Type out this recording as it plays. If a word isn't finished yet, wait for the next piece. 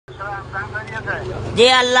जी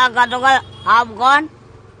अल्लाह का शुक्र। आप कौन?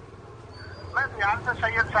 मैं बिहार से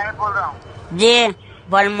सैयद साहब बोल रहा हूँ। जी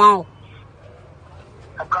फरमाओ।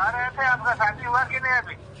 कह रहे थे आपका शादी हुआ कि नहीं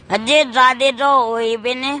अभी? जी शादी तो हुई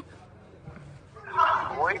भी नहीं।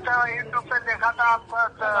 वही तो यूट्यूब पे देखा था, आपका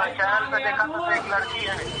चैनल पे देखा था, तो एक लड़की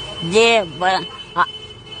है। जी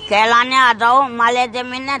कहलाने आता हूँ माले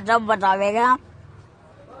जमीन है जब बतावेगा।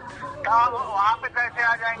 तो आप वहाँ पे कैसे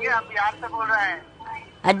आ जाएंगे? हम बिहार से बोल रहे हैं।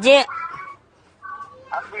 जी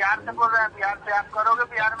हम बिहार से बोल रहे हैं। बिहार से आप करोगे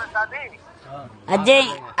बिहार में शादी?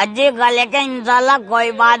 जी गले के इंशाल्लाह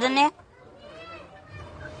कोई बात नहीं।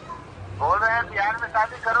 बोल रहे हैं बिहार में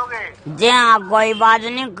शादी करोगे? जी हाँ कोई बात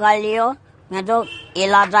नहीं, कर लियो। मैं तो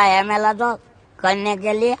इलाजा है मेरा तो करने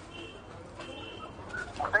के लिए।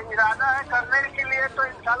 तो इरादा है करने के लिए, तो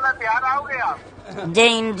इंशाल्लाह बिहार आओगे आप? जी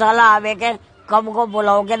इंशाल्लाह आवे के। कब को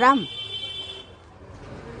बुलाओगे तुम?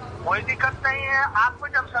 कोई दिक्कत नहीं है, आपको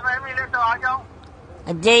जब समय मिले तो आ जाओ।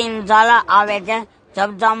 जी इंशाल्लाह आवे के,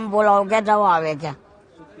 जब तुम बुलाओगे तब आवे के।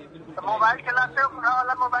 तो मोबाइल चलाते हो? पुराना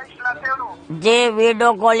वाला मोबाइल चलाते हो? जी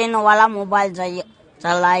वीडियो कॉलिंग वाला मोबाइल चाहिए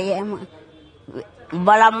चलाइए।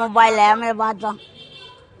 बड़ा मोबाइल है मेरे पास तो।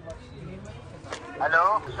 हेलो।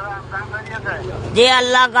 जी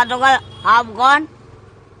अल्लाह का शुक्र। आप कौन?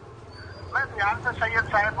 मैं बिहार से सैयद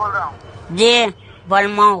साहब बोल रहा हूँ। जी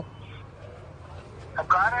फरमाओ।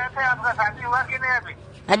 कह रहे थे आपका शादी हुआ कि नहीं अभी?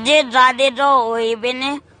 जी शादी तो हुई भी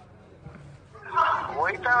नहीं।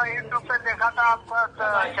 वही तो यूट्यूब पे देखा था, आपका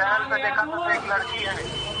चैनल पे देखा था, तो एक लड़की है।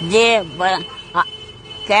 जी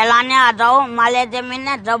कहलाने आता हूँ माले जमीन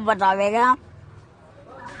है जब बतावेगा।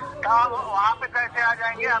 तो आप वहाँ पे कैसे आ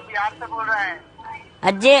जाएंगे? हम बिहार से बोल रहे हैं।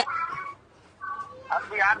 जी हम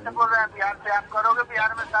बिहार से बोल रहे हैं। बिहार से आप करोगे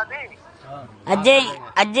बिहार में शादी?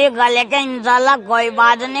 जी गले के इंशाल्लाह कोई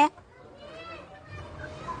बात नहीं।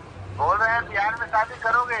 बोल रहे हैं बिहार में शादी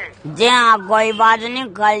करोगे? जी हाँ कोई बात नहीं,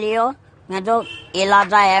 कर लियो। मैं तो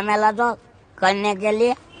इलाजा है मेरा तो करने के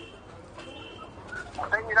लिए।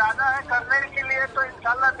 तो इरादा है करने के लिए, तो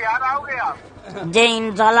इंशाल्लाह बिहार आओगे आप? जी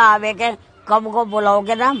इंशाल्लाह आवे के। कब को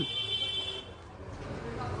बुलाओगे तुम?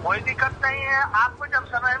 कोई दिक्कत नहीं है, आपको जब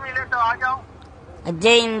समय मिले तो आ जाओ।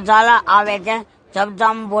 जी इंशाल्लाह आवे के, जब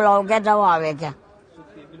तुम बुलाओगे तब आवे के।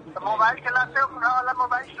 तो मोबाइल चलाते हो? पुराना वाला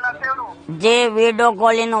मोबाइल चलाते हो? जी वीडियो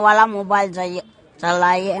कॉलिंग वाला मोबाइल चाहिए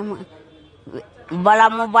चलाइए। बड़ा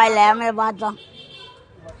मोबाइल है मेरे पास तो।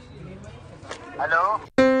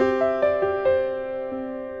 हेलो।